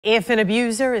If an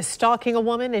abuser is stalking a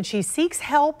woman and she seeks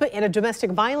help in a domestic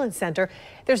violence center,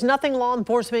 there's nothing law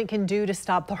enforcement can do to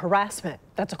stop the harassment.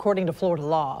 That's according to Florida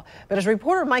law. But as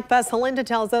reporter Mike Vassalinda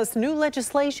tells us, new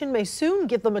legislation may soon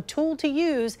give them a tool to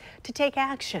use to take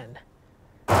action.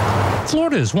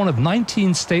 Florida is one of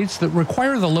 19 states that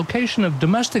require the location of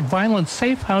domestic violence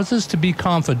safe houses to be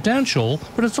confidential,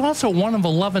 but it's also one of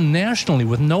 11 nationally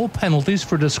with no penalties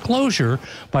for disclosure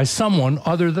by someone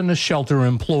other than a shelter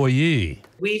employee.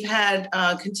 We've had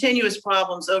continuous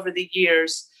problems over the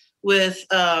years with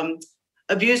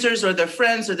abusers or their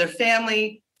friends or their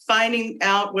family finding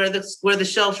out where the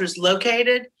shelter is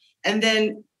located and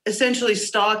then essentially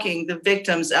stalking the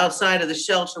victims outside of the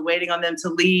shelter, waiting on them to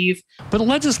leave. But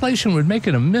legislation would make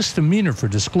it a misdemeanor for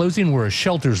disclosing where a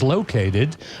shelter is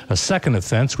located. A second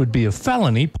offense would be a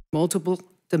felony. Multiple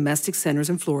domestic centers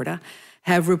in Florida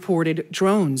have reported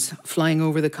drones flying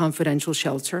over the confidential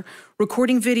shelter,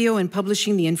 recording video and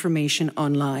publishing the information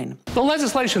online. The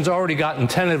legislation's already gotten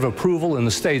tentative approval in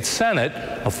the state Senate.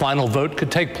 A final vote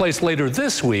could take place later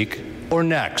this week or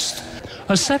next.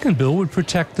 A second bill would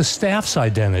protect the staff's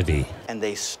identity. And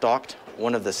they stalked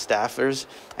one of the staffers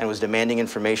and was demanding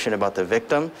information about the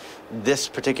victim. This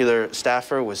particular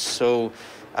staffer was so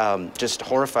just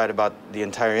horrified about the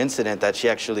entire incident that she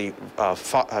actually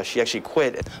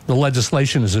quit. The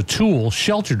legislation is a tool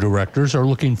shelter directors are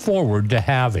looking forward to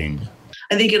having.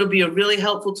 I think it'll be a really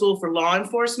helpful tool for law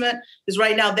enforcement because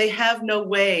right now they have no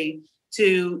way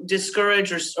to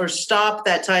discourage or stop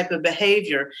that type of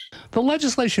behavior. The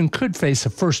legislation could face a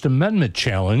First Amendment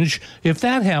challenge. If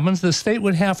that happens, the state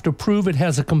would have to prove it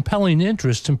has a compelling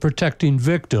interest in protecting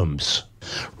victims.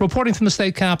 Reporting from the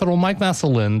state capitol, Mike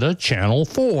Vassalinda, Channel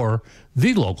 4,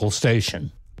 the local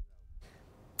station.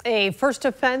 A first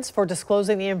offense for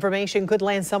disclosing the information could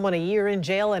land someone a year in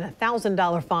jail and a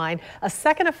 $1,000 fine. A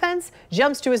second offense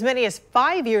jumps to as many as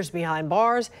 5 years behind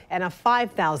bars and a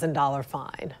 $5,000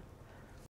 fine.